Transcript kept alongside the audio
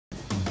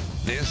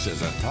This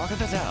is a Talk of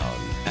the Town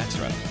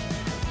Extra.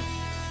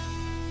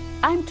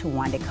 I'm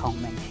Tawanda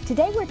Coleman.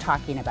 Today we're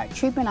talking about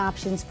treatment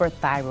options for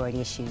thyroid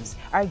issues.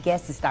 Our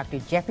guest is Dr.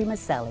 Jeffrey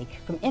Miceli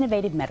from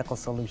Innovative Medical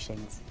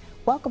Solutions.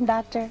 Welcome,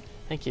 doctor.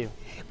 Thank you.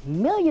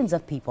 Millions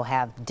of people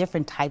have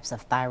different types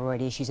of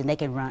thyroid issues, and they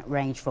can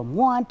range from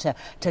one to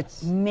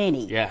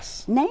many.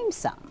 Yes. Name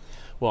some.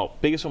 Well,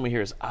 biggest one we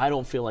hear is, I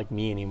don't feel like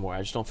me anymore.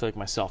 I just don't feel like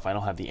myself. I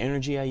don't have the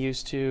energy I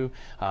used to.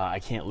 I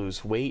can't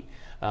lose weight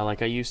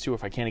like I used to.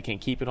 If I can't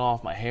keep it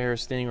off. My hair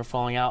is thinning or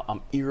falling out.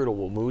 I'm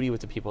irritable, moody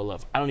with the people I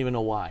love. I don't even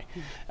know why.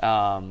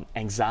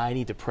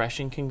 Anxiety,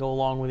 depression can go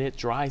along with it.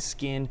 Dry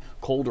skin,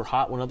 cold or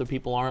hot when other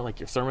people aren't, like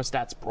your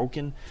thermostat's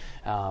broken.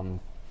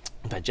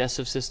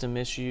 Digestive system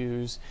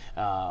issues,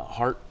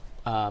 heart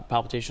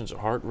palpitations or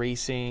heart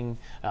racing,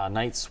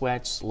 night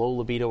sweats, low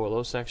libido or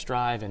low sex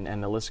drive,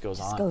 and the list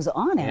goes on. It goes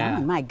on and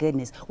on, my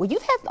goodness. Well,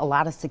 you've had a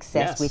lot of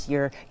success with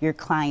your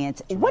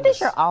clients. Tremendous. What does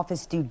your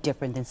office do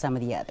different than some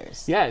of the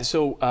others? Yeah,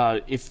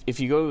 so if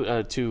you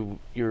go to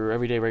your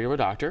everyday regular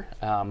doctor,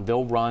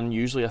 they'll run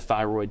usually a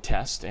thyroid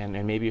test and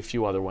maybe a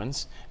few other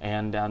ones,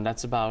 and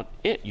that's about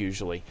it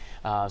usually.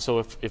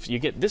 So if you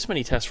get this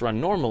many tests run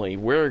normally,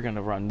 we're going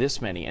to run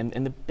this many.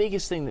 And the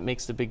biggest thing that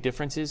makes the big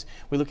difference is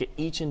we look at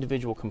each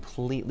individual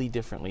completely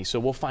differently.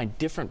 So we'll find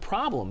different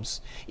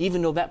problems,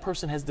 even though that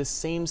person has the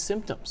same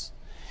symptoms.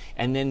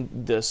 And then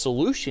the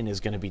solution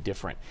is going to be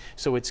different.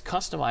 So it's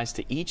customized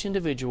to each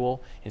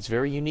individual. It's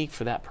very unique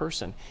for that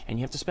person. And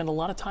you have to spend a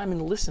lot of time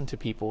and listen to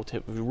people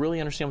to really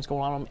understand what's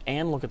going on with them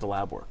and look at the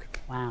lab work.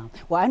 Wow.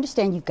 Well, I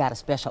understand you've got a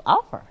special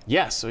offer.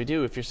 Yes, we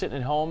do. If you're sitting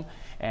at home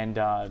and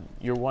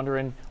you're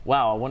wondering,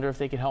 wow, I wonder if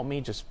they can help me,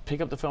 just pick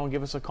up the phone,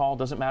 give us a call.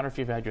 Doesn't matter if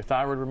you've had your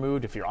thyroid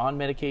removed, if you're on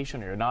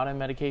medication or you're not on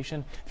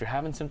medication. If you're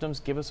having symptoms,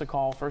 give us a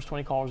call. First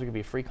 20 callers will give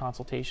you a free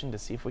consultation to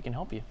see if we can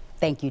help you.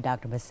 Thank you,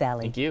 Dr.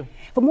 Miceli. Thank you.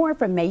 For more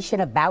information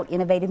about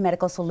Innovative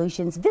Medical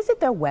Solutions, visit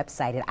their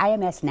website at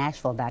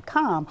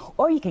imsnashville.com,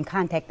 or you can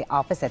contact the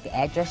office at the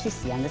address you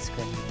see on the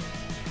screen.